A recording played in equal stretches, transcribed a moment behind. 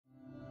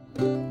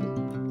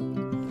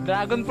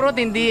Dragon fruit,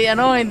 hindi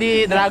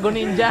Dragon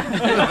Ninja.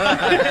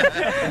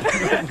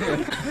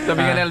 Sabi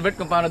nga ni Albert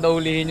kung paano daw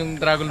hulihin yung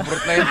dragon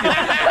fruit na yun.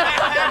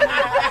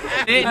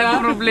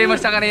 Nagpo-problema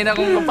siya kanina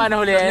kung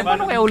paano hulihin.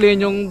 Paano kaya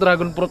hulihin yung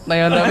dragon fruit na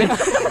yun?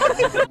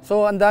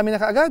 So, ang dami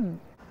na kaagad.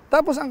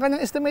 Tapos, ang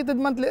kanyang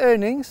estimated monthly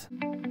earnings,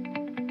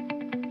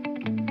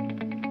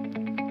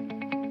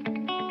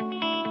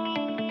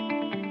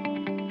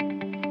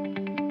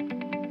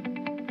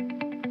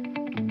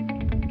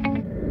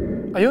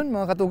 ayun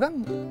mga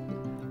katugang,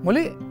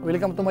 muli,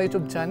 welcome to my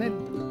YouTube channel.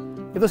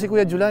 Ito si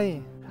Kuya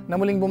July, na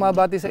muling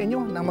bumabati sa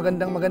inyo ng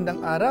magandang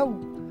araw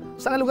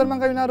saan lugar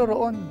man kayo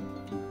naroroon.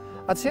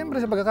 At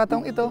siyempre sa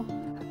pagkakataong ito,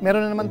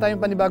 meron na naman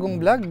tayong panibagong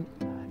vlog.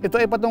 Ito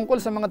ay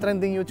patungkol sa mga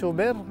trending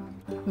YouTuber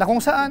na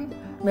kung saan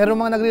meron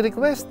mga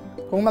nagre-request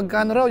kung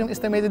magkano raw yung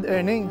estimated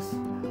earnings.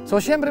 So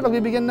siyempre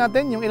pagbibigyan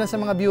natin yung ilan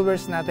sa mga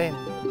viewers natin.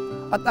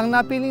 At ang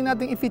napili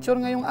nating i-feature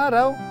ngayong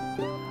araw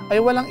ay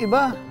walang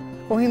iba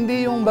kung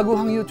hindi yung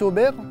baguhang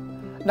YouTuber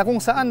na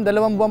kung saan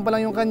 2 buwan pa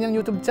lang yung kanyang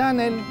YouTube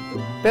channel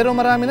pero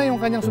marami na yung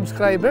kanyang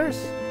subscribers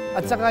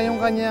at saka yung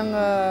kanyang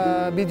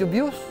video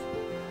views.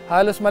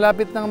 Halos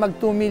malapit ng mag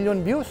 2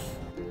 million views.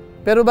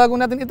 Pero bago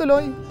natin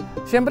ituloy,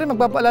 siyempre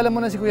magpapaalala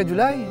muna si Kuya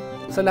July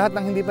sa lahat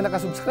ng hindi pa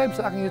nakasubscribe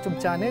sa aking YouTube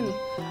channel.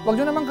 Huwag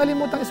nyo naman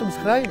kalimutang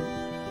i-subscribe.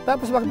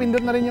 Tapos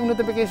pakipindot na rin yung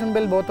notification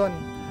bell button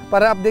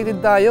para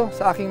updated tayo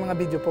sa aking mga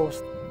video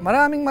post.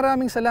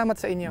 Maraming salamat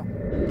sa inyo.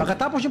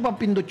 Pagkatapos yung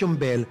pampindot yung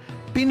bell,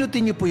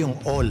 pinutin nyo po yung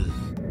all.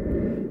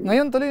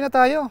 Ngayon tuloy na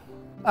tayo.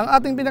 Ang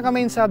ating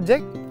pinaka-main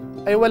subject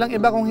ay walang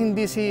iba kung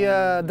hindi si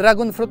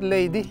Dragon Fruit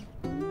Lady.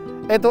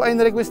 Ito ay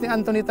nirequest ni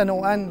Anthony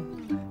Tanuan.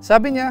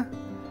 Sabi niya,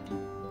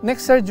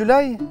 next Sir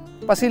July,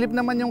 pasilip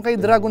naman yung kay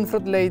Dragon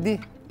Fruit Lady.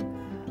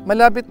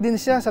 Malapit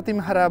din siya sa Team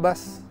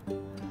HARABAS.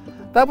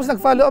 Tapos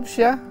nag-follow up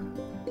siya.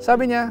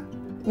 Sabi niya,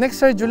 next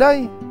Sir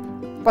July,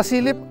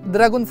 pasilip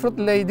Dragon Fruit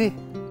Lady.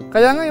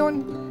 Kaya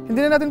ngayon, hindi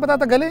na natin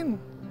patatagalin.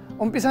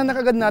 Umpisahan na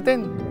kagad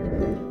natin.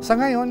 Sa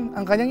ngayon,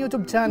 ang kanyang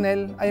YouTube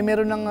channel ay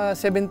meron ng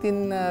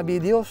 17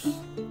 videos.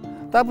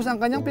 Tapos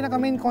ang kanyang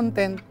pinaka-main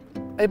content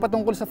ay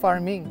patungkol sa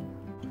farming.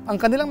 Ang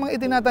kanilang mga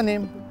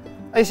itinatanim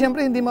ay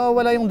siyempre hindi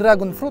mawawala yung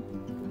dragon fruit.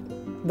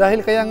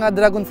 Dahil kaya nga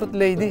Dragon Fruit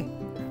Lady,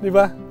 di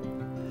ba?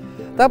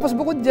 Tapos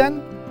bukod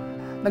dyan,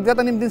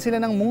 nagtatanim din sila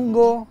ng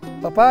munggo,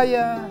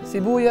 papaya,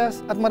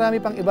 sibuyas at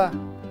marami pang iba.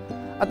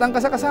 At ang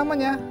kasakasama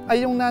niya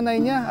ay yung nanay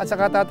niya at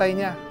saka tatay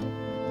niya.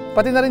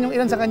 Pati na rin yung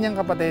ilan sa kanyang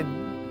kapatid.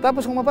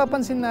 Tapos kung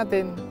mapapansin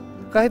natin,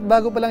 kahit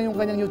bago pa lang yung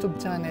kanyang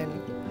YouTube channel,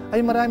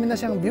 ay marami na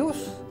siyang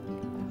views.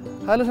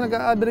 Halos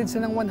nag-a-average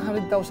siya ng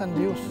 100,000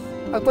 views.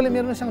 Actually,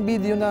 meron na siyang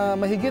video na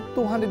mahigit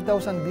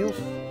 200,000 views.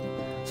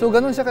 So,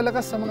 ganun siya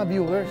kalakas sa mga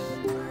viewers.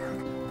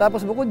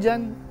 Tapos bukod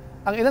dyan,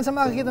 ang ilan sa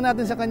makikita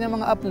natin sa kanyang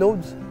mga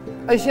uploads,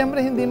 ay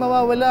siyempre hindi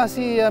mawawala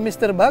si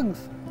Mr.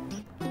 Bugs.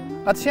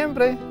 At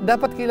siyempre,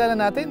 dapat kilala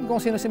natin kung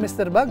sino si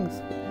Mr.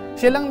 Bugs.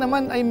 Siya lang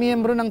naman ay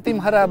miyembro ng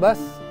Team HARABAS.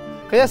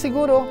 Kaya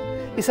siguro,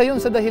 isa yun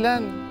sa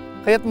dahilan.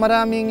 Kaya't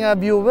maraming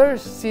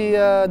viewers si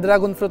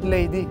Dragon Fruit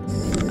Lady.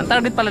 Ang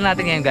target pala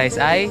natin ngayon guys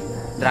ay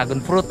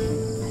Dragon Fruit.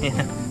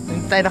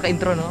 Hindi tayo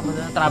naka-intro, no?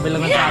 Travel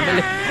lang ng travel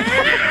eh.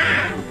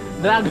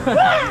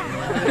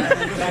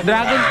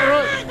 Dragon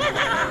Fruit.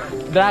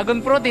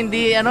 Dragon Fruit,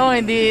 hindi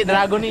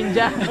Dragon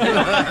Ninja.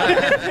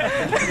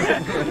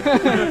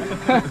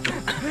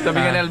 Sabi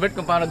nga ni Albert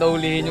kung paano daw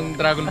hulihin yung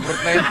dragon fruit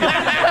na yun.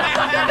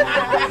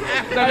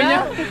 Sabi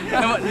niya,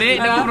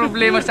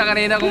 nagpo-problema siya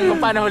kanina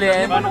kung paano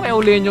hulihin. Paano kaya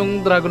hulihin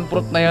yung dragon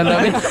fruit na yun?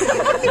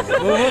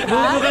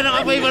 Bubuga ng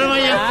apoy pa naman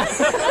yan.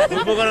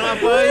 Bubuga ng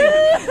apoy.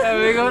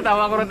 Sabi ko,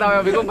 tawa ko rin tawa.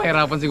 Sabi ko,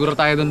 mahirapan siguro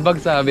tayo doon,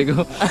 Bag. Sabi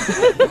ko.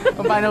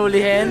 Kung paano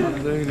hulihin?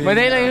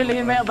 Madali lang yung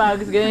hulihin, may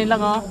Bags. Ganyan lang,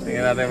 oh.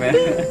 Tingnan natin, may.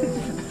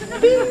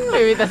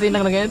 Pimitasin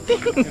lang na ganyan.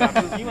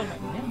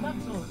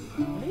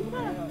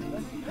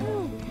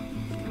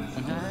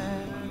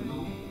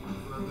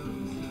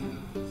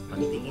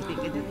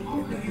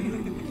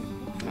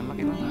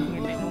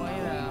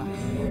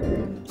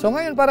 So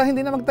ngayon, para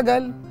hindi na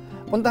magtagal,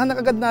 puntahan na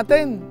kagad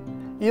natin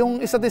yung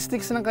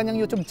statistics ng kanyang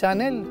YouTube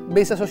channel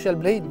based sa Social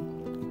Blade.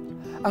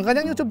 Ang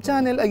kanyang YouTube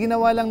channel ay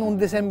ginawa lang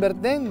noong December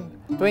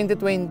 10,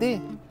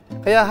 2020.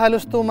 Kaya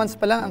halos 2 months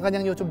pa lang ang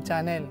kanyang YouTube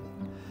channel.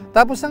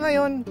 Tapos sa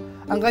ngayon,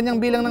 ang kanyang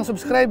bilang ng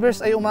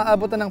subscribers ay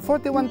umaabot na ng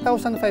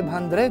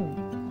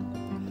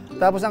 41,500.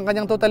 Tapos ang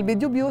kanyang total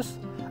video views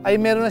ay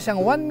meron na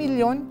siyang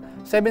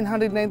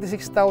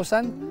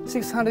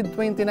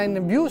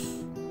 1,796,629 views.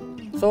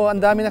 So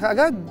ang dami na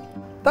kaagad.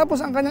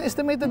 Tapos ang kanyang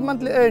estimated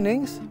monthly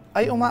earnings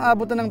ay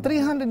umaabot na ng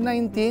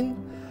 319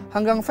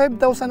 hanggang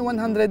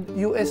 5,100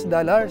 US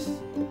dollars.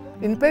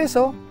 In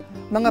peso,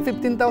 mga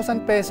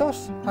 15,000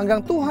 pesos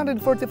hanggang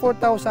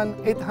 244,800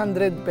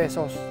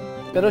 pesos.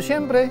 Pero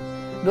siyempre,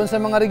 doon sa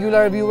mga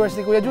regular viewers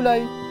ni Kuya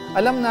July,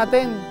 alam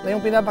natin na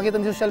yung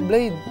pinapakita ni Social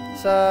Blade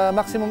sa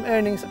maximum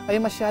earnings ay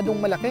masyadong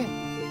malaki.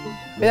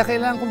 Kaya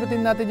kailangan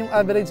kumputin natin yung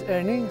average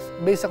earnings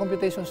based sa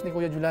computations ni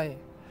Kuya July.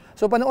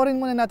 So panoorin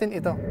muna natin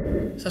ito.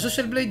 Sa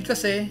Social Blade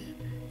kasi,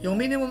 yung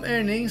minimum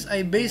earnings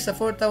ay based sa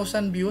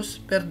 4,000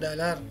 views per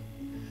dollar.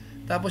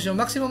 Tapos yung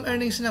maximum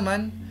earnings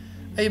naman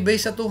ay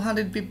based sa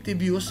 250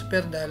 views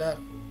per dollar.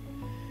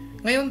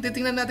 Ngayon,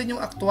 titingnan natin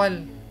yung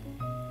actual.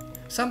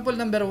 Sample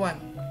number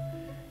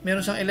 1.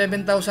 Meron siyang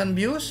 11,000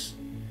 views.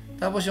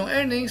 Tapos yung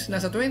earnings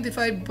nasa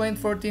 $25.14.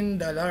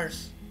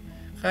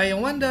 Kaya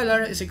yung $1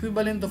 is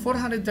equivalent to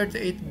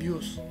 438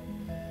 views.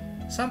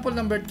 Sample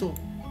number 2.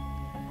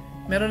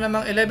 Meron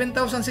namang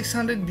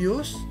 11,600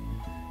 views.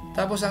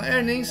 Tapos ang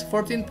earnings,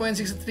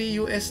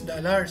 $14.63 US.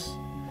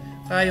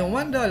 Kaya yung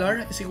 $1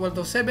 is equal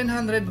to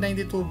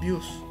 792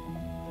 views.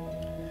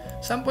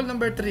 Sample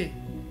number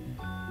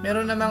 3.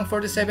 Meron namang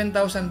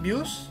 47,000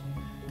 views.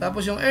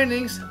 Tapos yung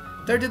earnings,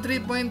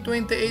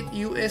 $33.28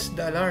 US.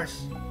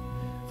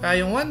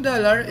 Kaya yung $1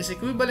 is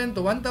equivalent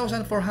to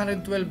 1,412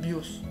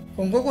 views.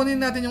 Kung kukunin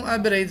natin yung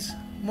average,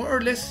 more or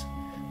less,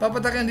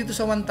 papatakan dito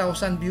sa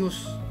 1,000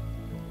 views.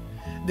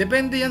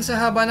 Depende yan sa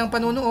haba ng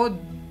panunood.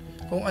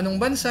 Kung anong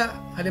bansa,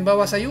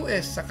 halimbawa sa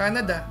US, sa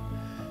Canada,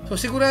 so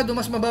sigurado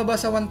mas mababa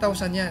sa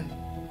 1,000 yan.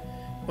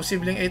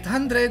 Posibleng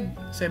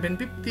 800,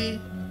 750,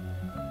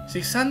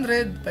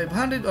 600,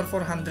 500, or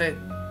 400.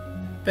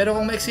 Pero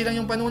kung maiksi lang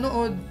yung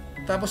panunood,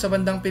 tapos sa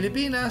bandang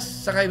Pilipinas,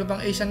 saka iba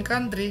pang Asian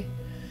country,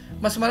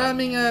 mas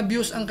maraming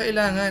views ang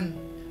kailangan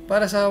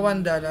para sa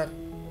 $1.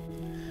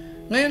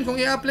 Ngayon,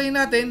 kung i-apply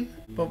natin,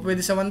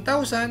 pwede sa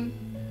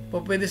 1,000,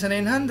 pwede sa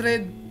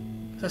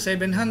 900, sa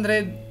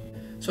 700,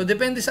 so,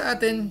 depende sa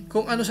atin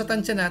kung ano sa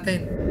tansya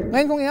natin.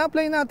 Ngayon, kung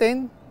i-apply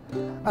natin,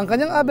 ang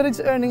kanyang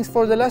average earnings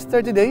for the last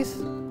 30 days,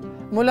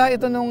 mula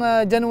ito nung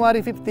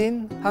January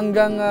 15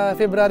 hanggang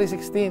February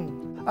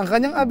 16. Ang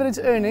kanyang average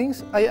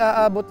earnings ay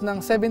aabot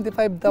ng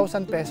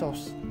 75,000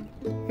 pesos.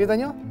 Kita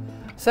nyo?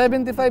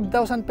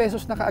 75,000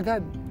 pesos na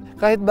kaagad,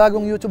 kahit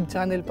bagong YouTube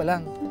channel pa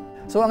lang.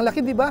 So, ang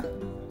laki, di ba?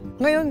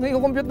 Ngayon,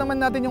 i-compute naman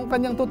natin yung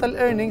kanyang total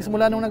earnings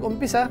mula nung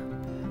nag-umpisa,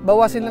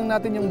 bawasin lang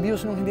natin yung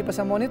views nung hindi pa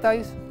sa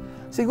monetize,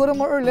 siguro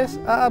more or less,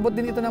 aabot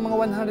din ito ng mga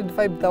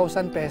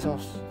 105,000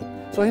 pesos.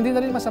 So hindi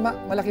na rin masama,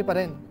 malaki pa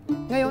rin.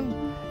 Ngayon,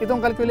 itong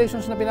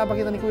calculations na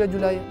pinapakita ni Kuya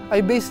July ay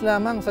based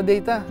lamang sa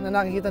data na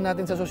nakikita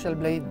natin sa Social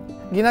Blade.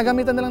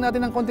 Ginagamitan na lang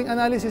natin ng konting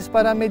analysis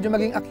para medyo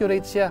maging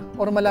accurate siya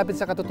or malapit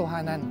sa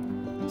katotohanan.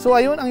 So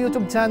ayun ang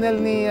YouTube channel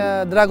ni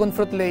Dragon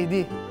Fruit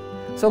Lady.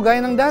 So gaya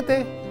ng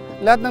dati,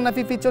 lahat ng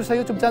nafi-feature sa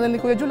YouTube channel ni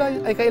Kuya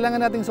July ay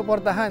kailangan nating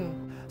suportahan.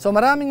 So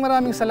maraming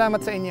salamat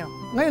sa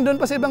inyo. Ngayon, doon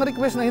pa sa ibang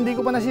request na hindi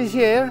ko pa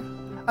nasi-share,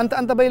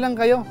 anta-antabay lang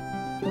kayo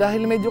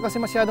dahil medyo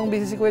kasi masyadong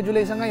busy si Kuya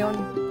July sa ngayon.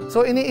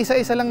 So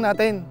iniisa-isa lang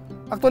natin.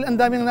 Actually, ang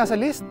daming nasa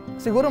list.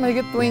 Siguro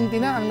mahigit 20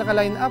 na ang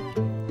naka-line up.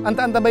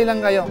 Anta-antabay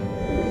lang kayo.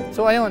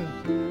 So ayun.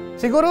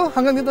 Siguro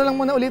hanggang dito lang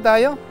muna ulit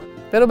tayo.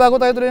 Pero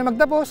bago tayo tuloy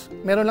magtapos,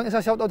 meron lang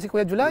isa shoutout si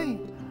Kuya July.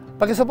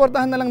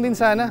 Pakisuportahan na lang din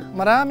sana.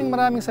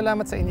 Maraming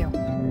salamat sa inyo.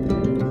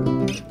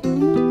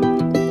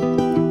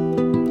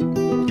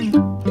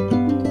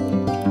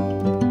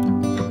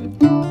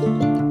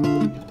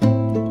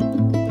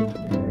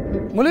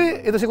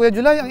 Muli, ito si Kuya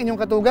July, ang inyong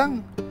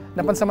katugang.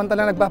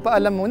 Napansamantalang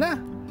nagpapaalam muna.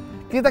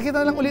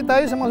 Kita-kita lang ulit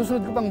tayo sa mga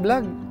susunod ko pang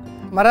vlog.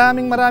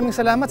 Maraming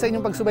salamat sa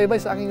inyong pagsubaybay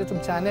sa aking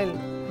YouTube channel.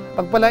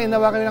 Pagpalain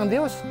nawa kayo ng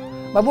Diyos.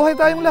 Mabuhay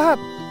tayong lahat.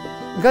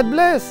 God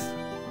bless.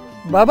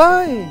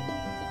 Bye-bye.